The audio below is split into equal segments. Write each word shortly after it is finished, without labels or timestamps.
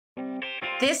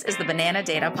This is the Banana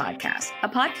Data Podcast, a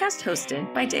podcast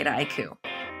hosted by Data IQ.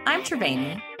 I'm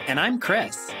Triveni. And I'm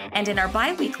Chris. And in our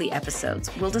bi-weekly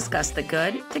episodes, we'll discuss the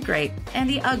good, the great, and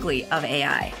the ugly of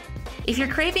AI. If you're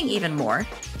craving even more,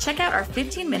 check out our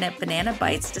 15-minute Banana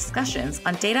Bites discussions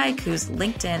on Data IQ's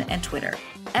LinkedIn and Twitter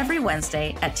every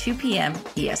Wednesday at 2 p.m.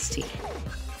 EST.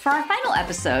 For our final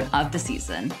episode of the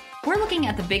season, we're looking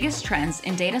at the biggest trends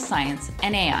in data science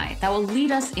and AI that will lead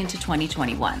us into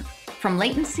 2021. From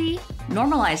latency,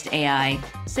 normalized AI,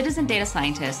 citizen data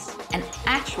scientists, and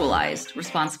actualized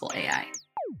responsible AI.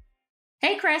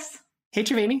 Hey, Chris. Hey,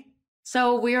 Triveni.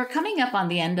 So we are coming up on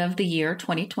the end of the year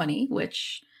 2020,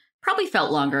 which probably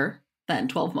felt longer than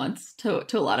 12 months to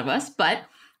a lot of us, but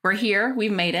we're here,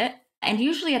 we've made it. And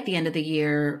usually at the end of the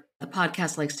year, the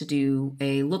podcast likes to do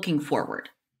a looking forward,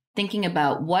 thinking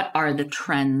about what are the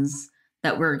trends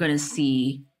that we're going to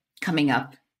see coming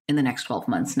up in the next 12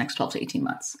 months, next 12 to 18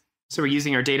 months. So we're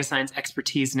using our data science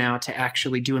expertise now to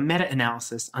actually do a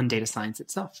meta-analysis on data science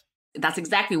itself. That's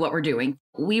exactly what we're doing.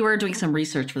 We were doing some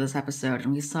research for this episode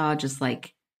and we saw just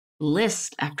like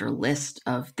list after list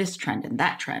of this trend and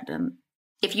that trend. And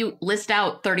if you list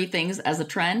out 30 things as a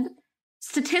trend,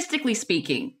 statistically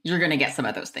speaking, you're going to get some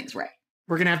of those things right.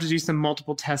 We're going to have to do some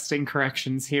multiple testing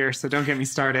corrections here, so don't get me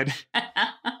started.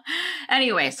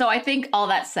 Anyway, so I think all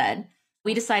that said,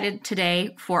 we decided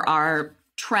today for our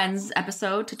trends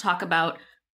episode to talk about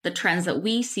the trends that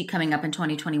we see coming up in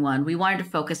 2021. We wanted to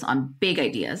focus on big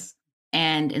ideas.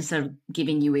 And instead of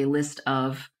giving you a list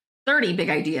of 30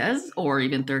 big ideas or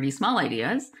even 30 small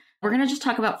ideas, we're going to just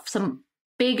talk about some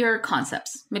bigger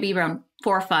concepts, maybe around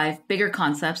 4 or 5 bigger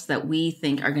concepts that we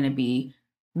think are going to be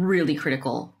really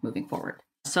critical moving forward.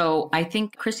 So I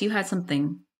think, Chris, you had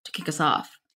something to kick us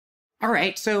off. All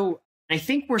right. So I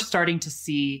think we're starting to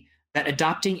see that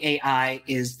adopting AI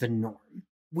is the norm.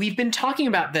 We've been talking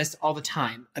about this all the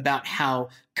time, about how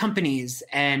companies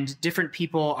and different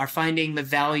people are finding the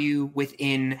value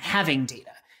within having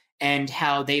data and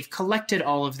how they've collected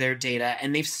all of their data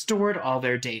and they've stored all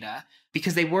their data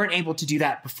because they weren't able to do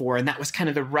that before. And that was kind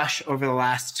of the rush over the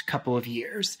last couple of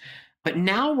years. But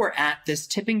now we're at this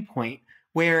tipping point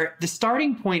where the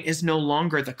starting point is no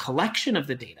longer the collection of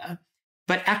the data,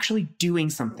 but actually doing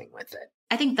something with it.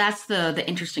 I think that's the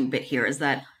interesting bit here is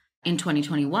that in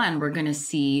 2021, we're going to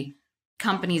see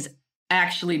companies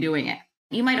actually doing it.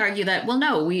 You might argue that, well,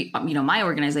 no, my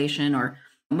organization or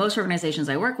most organizations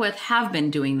I work with have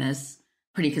been doing this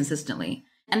pretty consistently.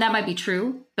 And that might be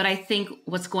true. But I think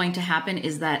what's going to happen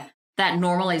is that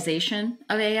normalization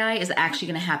of AI is actually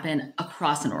going to happen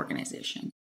across an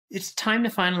organization. It's time to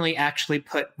finally actually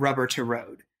put rubber to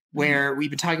road, where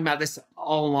we've been talking about this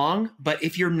all along. But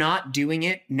if you're not doing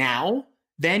it now,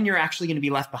 then you're actually going to be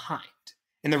left behind.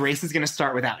 And the race is going to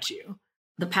start without you.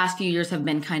 The past few years have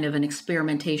been kind of an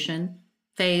experimentation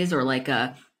phase or like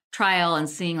a trial and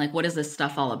seeing like, what is this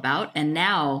stuff all about? And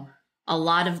now a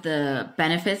lot of the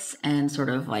benefits and sort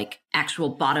of like actual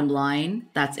bottom line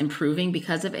that's improving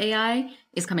because of AI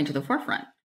is coming to the forefront.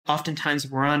 Oftentimes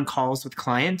we're on calls with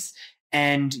clients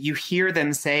and you hear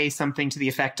them say something to the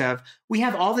effect of, we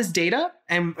have all this data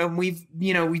and we've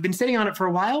been sitting on it for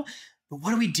a while, but what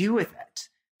do we do with it?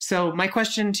 So my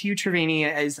question to you,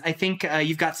 Triveni, is I think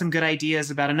you've got some good ideas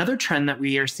about another trend that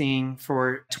we are seeing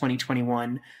for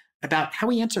 2021 about how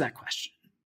we answer that question.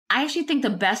 I actually think the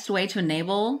best way to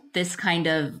enable this kind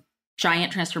of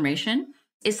giant transformation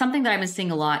is something that I've been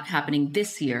seeing a lot happening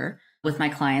this year with my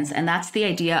clients, and that's the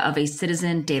idea of a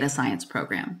citizen data science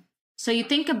program. So you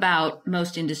think about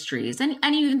most industries, and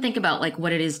you even think about like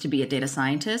what it is to be a data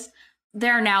scientist.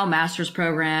 There are now master's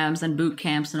programs and boot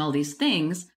camps and all these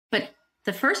things, but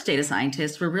the first data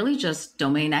scientists were really just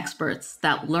domain experts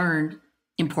that learned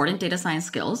important data science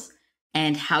skills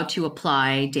and how to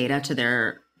apply data to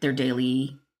their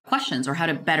daily questions or how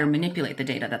to better manipulate the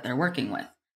data that they're working with.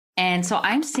 And so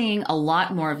I'm seeing a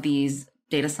lot more of these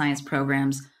data science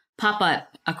programs pop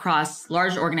up across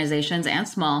large organizations and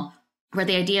small, where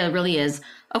the idea really is,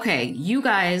 okay, you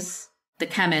guys, the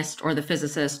chemist or the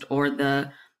physicist or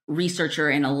the researcher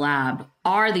in a lab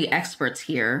are the experts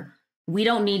here. We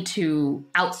don't need to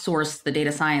outsource the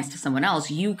data science to someone else.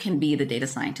 You can be the data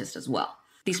scientist as well.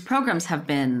 These programs have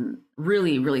been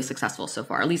really, really successful so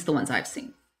far, at least the ones I've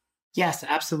seen. Yes,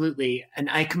 absolutely. And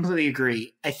I completely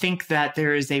agree. I think that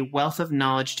there is a wealth of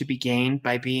knowledge to be gained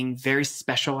by being very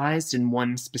specialized in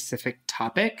one specific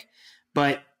topic,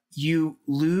 but you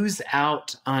lose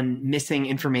out on missing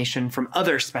information from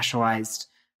other specialized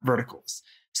verticals.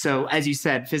 So as you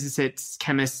said, physicists,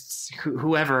 chemists,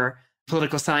 whoever,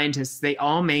 political scientists, they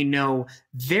all may know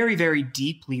very, very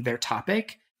deeply their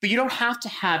topic, But you don't have to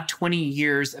have 20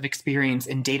 years of experience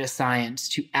in data science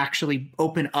to actually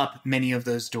open up many of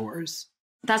those doors.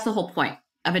 That's the whole point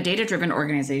of a data-driven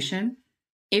organization.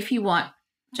 If you want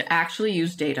to actually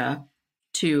use data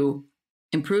to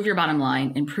improve your bottom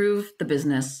line, improve the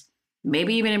business,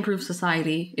 maybe even improve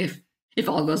society if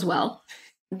all goes well,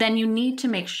 then you need to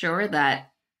make sure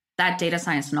that that data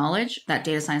science knowledge, that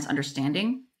data science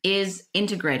understanding is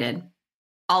integrated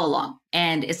all along.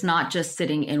 And it's not just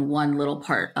sitting in one little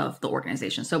part of the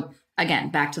organization. So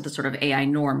again, back to the sort of AI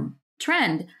norm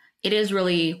trend, it is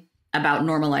really about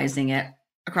normalizing it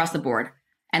across the board.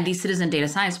 And these citizen data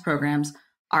science programs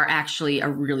are actually a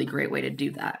really great way to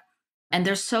do that. And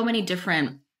there's so many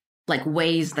different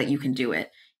ways that you can do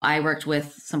it. I worked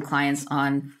with some clients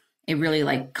on a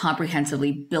really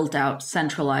comprehensively built out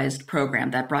centralized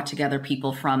program that brought together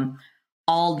people from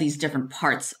all these different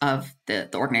parts of the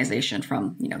organization,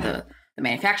 from the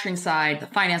manufacturing side, the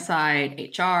finance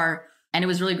side, HR. And it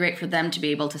was really great for them to be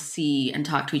able to see and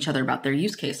talk to each other about their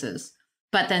use cases.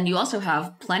 But then you also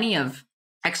have plenty of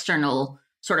external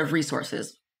sort of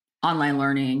resources, online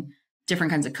learning,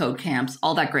 different kinds of code camps,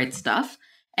 all that great stuff.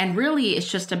 And really,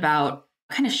 it's just about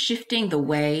kind of shifting the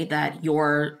way that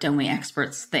your domain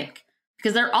experts think,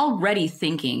 because they're already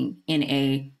thinking in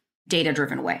a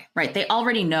data-driven way, right? They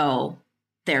already know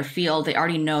their field. They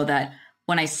already know that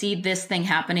when I see this thing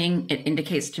happening, it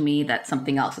indicates to me that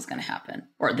something else is going to happen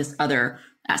or this other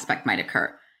aspect might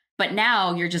occur. But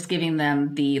now you're just giving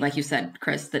them the, like you said,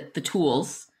 Chris, the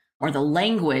tools or the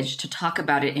language to talk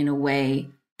about it in a way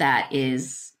that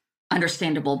is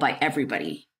understandable by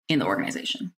everybody in the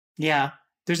organization. Yeah.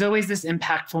 There's always this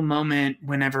impactful moment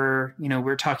whenever,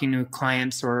 we're talking to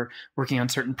clients or working on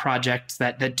certain projects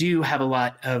that do have a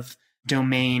lot of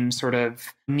domain sort of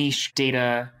niche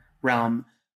data realm,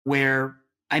 where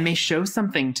I may show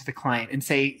something to the client and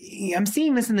say, I'm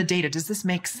seeing this in the data. Does this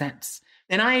make sense?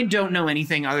 And I don't know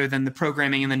anything other than the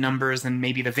programming and the numbers and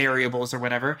maybe the variables or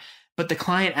whatever. But the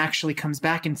client actually comes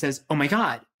back and says, oh my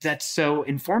God, that's so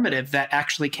informative. That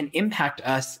actually can impact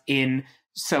us in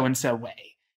so-and-so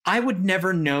way. I would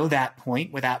never know that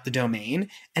point without the domain,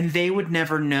 and they would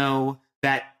never know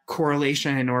that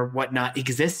correlation or whatnot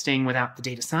existing without the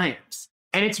data science.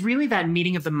 And it's really that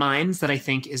meeting of the minds that I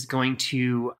think we're going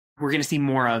to see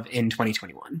more of in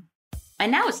 2021.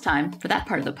 And now it's time for that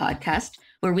part of the podcast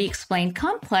where we explain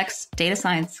complex data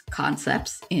science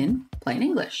concepts in plain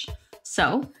English.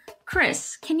 So,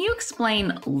 Chris, can you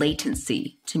explain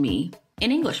latency to me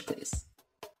in English, please?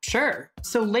 Sure.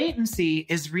 So latency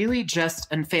is really just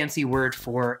a fancy word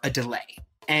for a delay.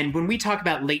 And when we talk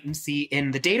about latency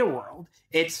in the data world,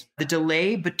 it's the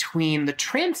delay between the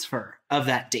transfer of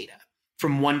that data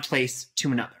from one place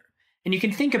to another. And you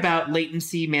can think about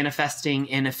latency manifesting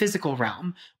in a physical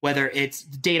realm, whether it's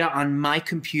data on my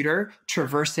computer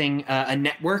traversing a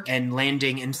network and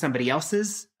landing in somebody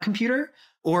else's computer,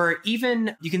 or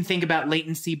even you can think about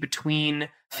latency between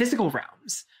physical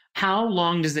realms. How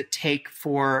long does it take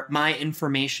for my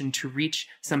information to reach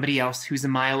somebody else who's a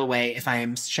mile away if I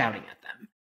am shouting at them?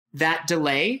 That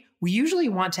delay, we usually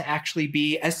want to actually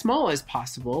be as small as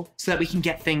possible so that we can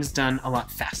get things done a lot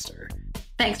faster.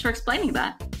 Thanks for explaining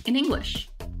that in English.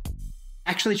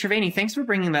 Actually, Triveni, thanks for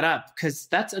bringing that up, because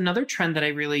that's another trend that I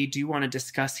really do want to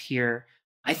discuss here.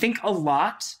 I think a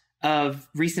lot of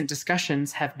recent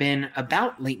discussions have been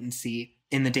about latency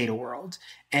in the data world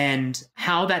and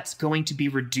how that's going to be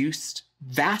reduced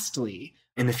vastly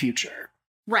in the future.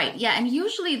 Right. Yeah. And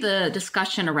usually the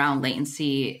discussion around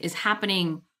latency is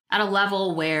happening at a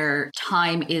level where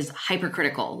time is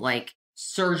hypercritical, like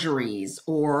surgeries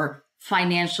or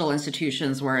financial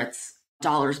institutions where it's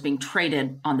dollars being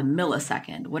traded on the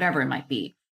millisecond, whatever it might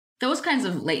be. Those kinds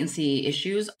of latency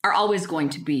issues are always going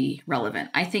to be relevant.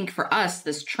 I think for us,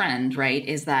 this trend, right,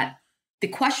 is that the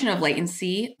question of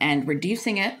latency and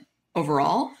reducing it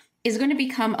overall is going to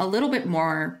become a little bit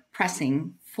more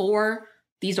pressing for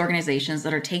these organizations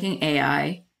that are taking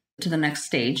AI to the next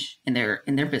stage in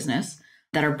their business,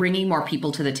 that are bringing more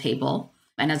people to the table.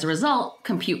 And as a result,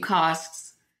 compute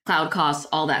costs, cloud costs,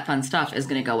 all that fun stuff is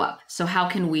going to go up. So how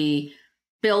can we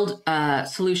build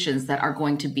solutions that are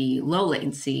going to be low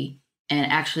latency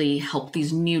and actually help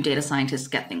these new data scientists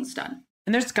get things done?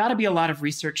 And there's got to be a lot of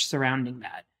research surrounding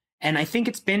that. And I think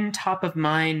it's been top of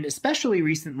mind, especially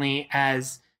recently,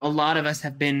 as a lot of us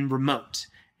have been remote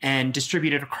and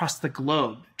distributed across the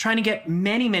globe, trying to get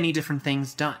many, many different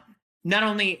things done. Not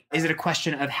only is it a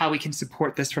question of how we can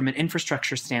support this from an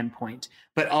infrastructure standpoint,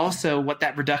 but also what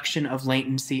that reduction of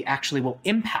latency actually will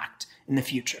impact in the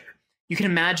future. You can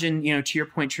imagine, to your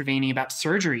point, Triveni, about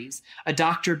surgeries, a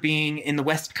doctor being in the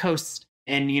West Coast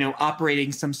and,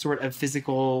 operating some sort of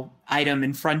physical item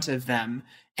in front of them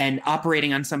and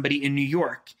operating on somebody in New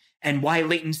York. And why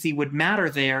latency would matter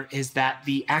there is that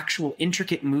the actual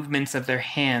intricate movements of their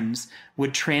hands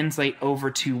would translate over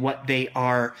to what they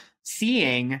are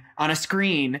seeing on a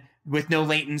screen with no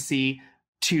latency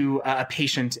to a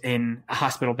patient in a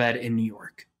hospital bed in New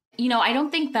York. I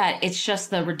don't think that it's just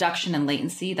the reduction in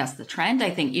latency that's the trend. I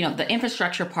think, the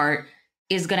infrastructure part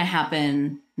is going to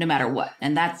happen no matter what.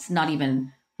 And that's not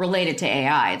even related to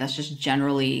AI. That's just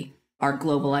generally our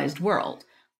globalized world.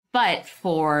 But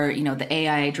for, the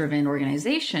AI-driven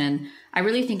organization, I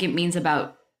really think it means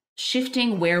about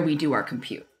shifting where we do our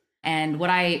compute. And what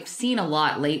I've seen a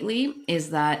lot lately is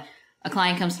that a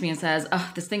client comes to me and says,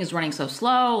 oh, this thing is running so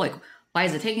slow. Like, why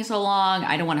is it taking so long?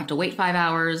 I don't want to have to wait 5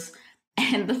 hours.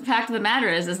 And the fact of the matter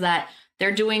is that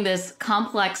they're doing this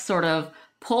complex sort of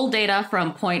pull data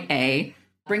from point A,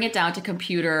 bring it down to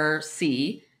computer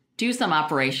C, do some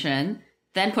operation,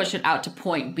 then push it out to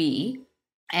point B,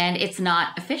 and it's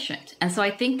not efficient. And so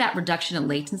I think that reduction in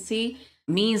latency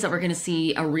means that we're going to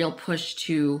see a real push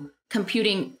to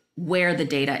computing where the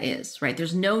data is, right?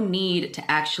 There's no need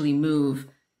to actually move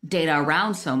data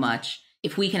around so much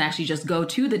if we can actually just go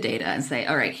to the data and say,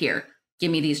 all right, here,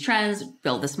 give me these trends,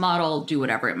 build this model, do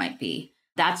whatever it might be.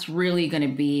 That's really going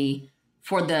to be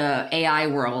for the AI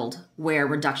world where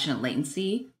reduction in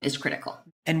latency is critical.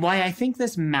 And why I think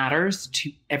this matters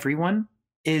to everyone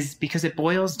is because it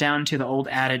boils down to the old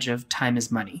adage of time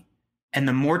is money. And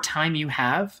the more time you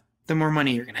have, the more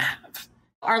money you're going to have.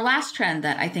 Our last trend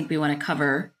that I think we want to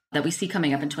cover that we see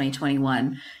coming up in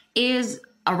 2021 is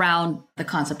around the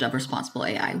concept of responsible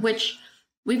AI, which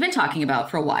we've been talking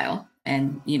about for a while.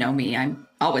 And you know me, I'm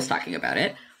always talking about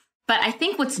it. But I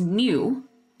think what's new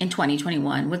in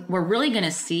 2021, what we're really going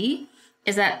to see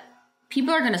is that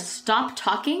people are going to stop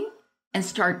talking and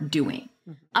start doing.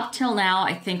 Up till now,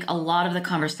 I think a lot of the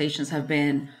conversations have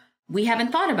been, we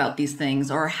haven't thought about these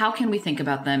things, or how can we think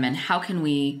about them, and how can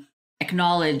we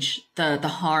acknowledge the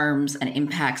harms and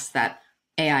impacts that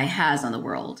AI has on the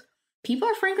world. People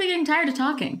are frankly getting tired of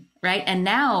talking, right? And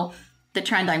now the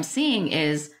trend I'm seeing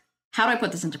is, how do I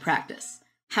put this into practice?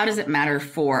 How does it matter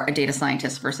for a data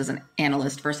scientist versus an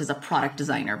analyst versus a product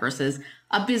designer versus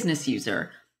a business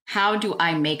user? How do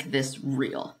I make this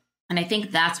real? And I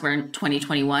think that's where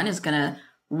 2021 is going to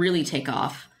really take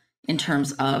off in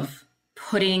terms of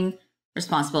putting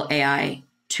responsible AI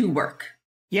to work.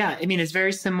 Yeah, I mean, it's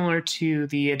very similar to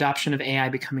the adoption of AI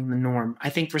becoming the norm. I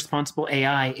think responsible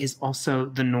AI is also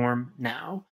the norm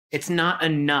now. It's not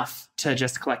enough to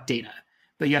just collect data,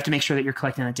 but you have to make sure that you're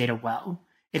collecting that data well.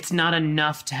 It's not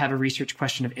enough to have a research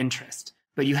question of interest,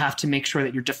 but you have to make sure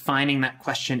that you're defining that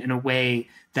question in a way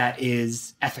that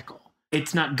is ethical.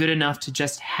 It's not good enough to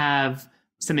just have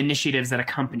some initiatives at a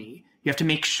company. You have to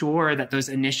make sure that those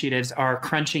initiatives are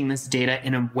crunching this data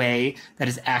in a way that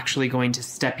is actually going to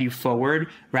step you forward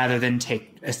rather than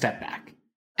take a step back.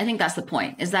 I think that's the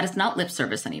point, is that it's not lip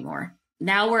service anymore.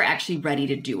 Now we're actually ready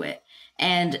to do it.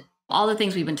 And all the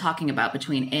things we've been talking about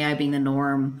between AI being the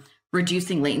norm,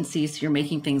 reducing latency, so you're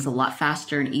making things a lot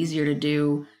faster and easier to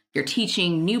do. You're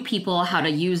teaching new people how to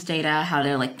use data, how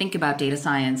to think about data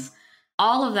science.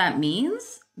 All of that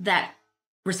means that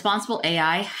responsible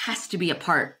AI has to be a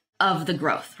part of the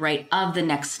growth, right? Of the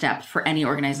next step for any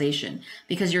organization,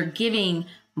 because you're giving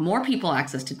more people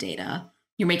access to data.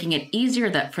 You're making it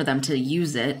easier for them to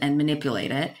use it and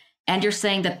manipulate it. And you're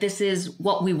saying that this is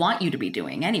what we want you to be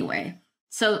doing anyway.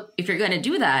 So if you're going to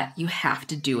do that, you have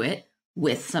to do it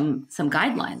with some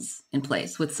guidelines in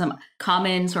place, with some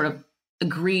common sort of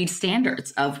agreed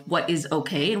standards of what is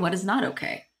okay and what is not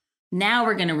okay. Now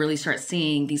we're going to really start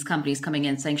seeing these companies coming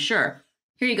in saying, sure,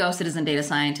 here you go, citizen data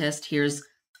scientist. Here's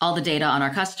all the data on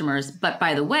our customers. But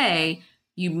by the way,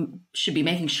 you should be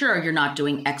making sure you're not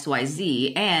doing X, Y,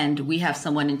 Z. And we have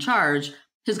someone in charge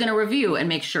who's going to review and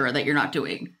make sure that you're not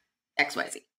doing X, Y,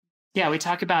 Z. Yeah, we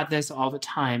talk about this all the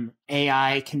time.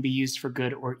 AI can be used for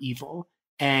good or evil.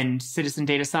 And citizen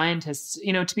data scientists,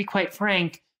 to be quite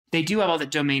frank, they do have all the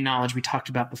domain knowledge we talked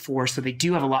about before. So they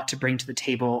do have a lot to bring to the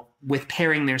table with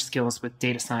pairing their skills with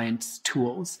data science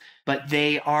tools. But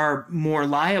they are more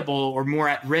liable or more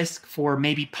at risk for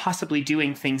maybe possibly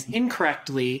doing things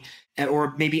incorrectly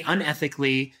or maybe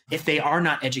unethically if they are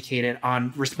not educated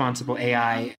on responsible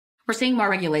AI. We're seeing more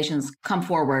regulations come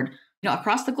forward,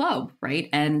 across the globe, right?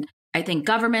 And I think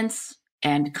governments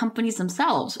and companies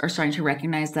themselves are starting to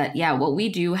recognize that, what we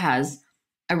do has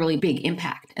a really big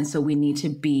impact. And so we need to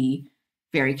be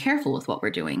very careful with what we're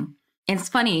doing. And it's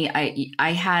funny,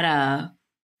 I had a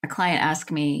client ask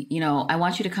me, I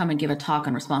want you to come and give a talk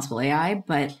on responsible AI,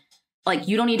 but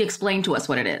you don't need to explain to us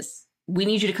what it is. we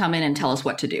need you to come in and tell us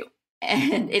what to do.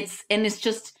 And it's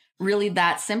just really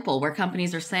that simple, where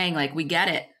companies are saying, like, we get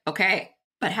it. Okay,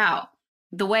 but how?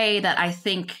 The way that I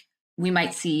think we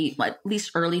might see, at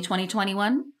least early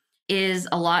 2021, is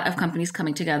a lot of companies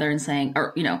coming together and saying,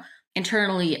 or,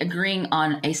 internally agreeing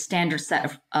on a standard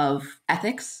set of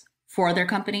ethics for their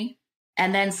company.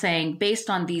 And then saying, based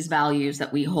on these values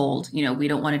that we hold, we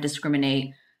don't want to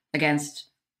discriminate against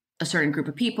a certain group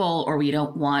of people, or we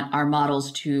don't want our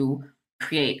models to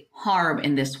create harm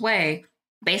in this way.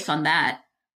 Based on that,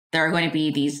 there are going to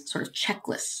be these sort of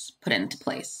checklists put into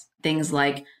place. Things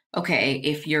like, okay,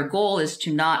 if your goal is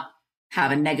to not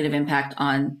have a negative impact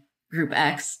on group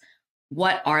X,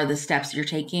 what are the steps you're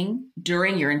taking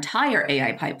during your entire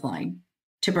AI pipeline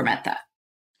to prevent that?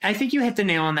 I think you hit the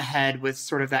nail on the head with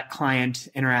sort of that client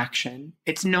interaction.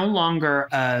 It's no longer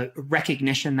a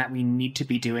recognition that we need to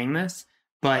be doing this,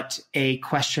 but a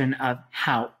question of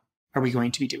how are we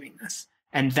going to be doing this?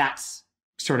 And that's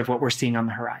sort of what we're seeing on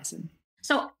the horizon.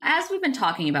 So as we've been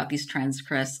talking about these trends,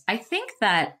 Chris, I think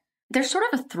that there's sort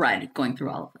of a thread going through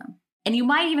all of them. And you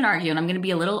might even argue, and I'm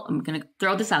going to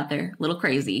throw this out there, a little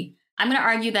crazy. I'm going to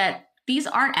argue that these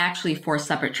aren't actually 4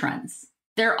 separate trends.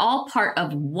 They're all part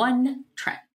of one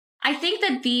trend. I think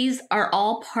that these are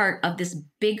all part of this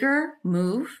bigger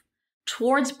move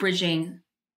towards bridging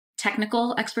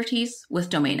technical expertise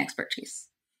with domain expertise,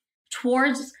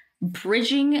 towards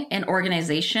bridging an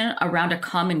organization around a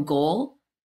common goal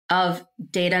of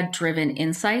data-driven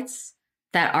insights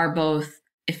that are both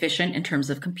efficient in terms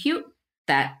of compute,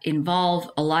 that involve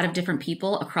a lot of different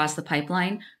people across the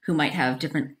pipeline who might have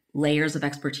different layers of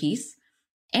expertise,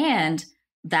 and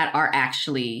that are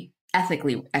actually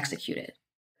ethically executed.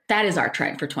 That is our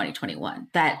trend for 2021,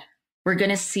 that we're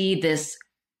going to see this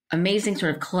amazing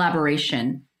sort of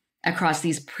collaboration across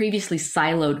these previously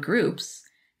siloed groups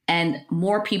and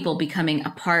more people becoming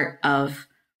a part of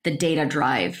the data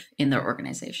drive in their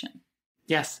organization.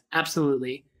 Yes,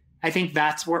 absolutely. I think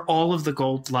that's where all of the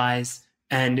gold lies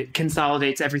and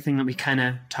consolidates everything that we kind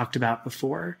of talked about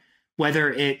before.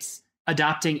 Whether it's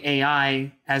adopting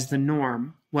AI as the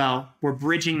norm, well, we're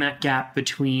bridging that gap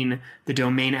between the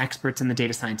domain experts and the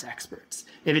data science experts.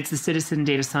 If it's the citizen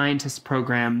data scientist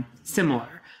program,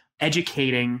 similar,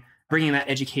 educating, bringing that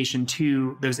education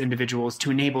to those individuals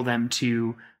to enable them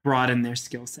to broaden their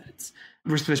skill sets.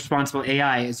 With responsible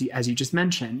AI, as you just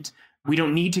mentioned, we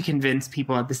don't need to convince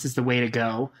people that this is the way to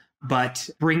go, but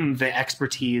bring the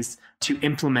expertise to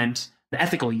implement the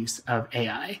ethical use of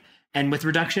AI. And with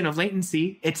reduction of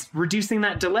latency, it's reducing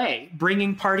that delay,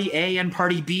 bringing party A and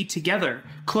party B together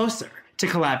closer to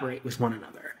collaborate with one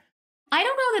another. I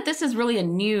don't know that this is really a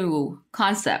new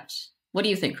concept. What do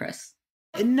you think, Chris?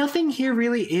 Nothing here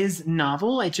really is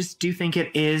novel. I just do think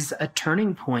it is a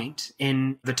turning point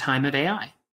in the time of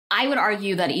AI. I would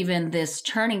argue that even this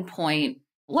turning point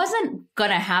wasn't going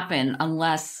to happen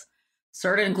unless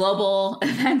certain global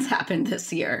events happened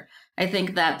this year. I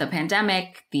think that the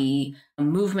pandemic, the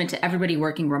movement to everybody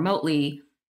working remotely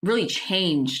really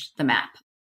changed the map.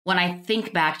 When I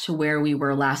think back to where we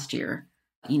were last year,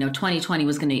 2020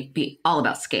 was going to be all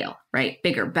about scale, right?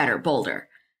 Bigger, better, bolder.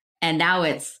 And now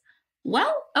it's,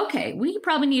 well, okay, we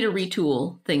probably need to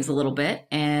retool things a little bit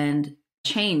and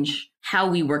change how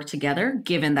we work together,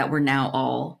 given that we're now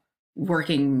all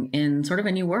working in sort of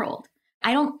a new world.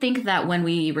 I don't think that when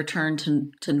we return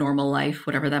to normal life,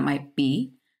 whatever that might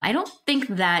be, I don't think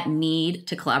that need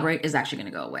to collaborate is actually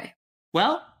going to go away.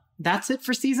 Well, that's it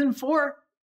for season 4.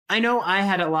 I know I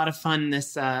had a lot of fun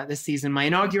this season, my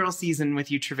inaugural season with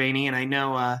you, Triveni, and I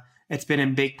know it's been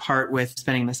in big part with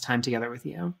spending this time together with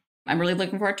you. I'm really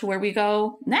looking forward to where we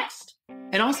go next.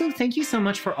 And also, thank you so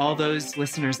much for all those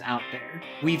listeners out there.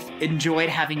 We've enjoyed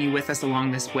having you with us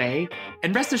along this way,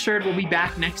 and rest assured we'll be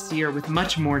back next year with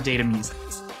much more data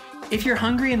musings. If you're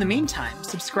hungry in the meantime,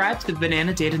 subscribe to the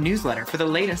Banana Data newsletter for the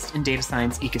latest in data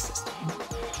science ecosystem.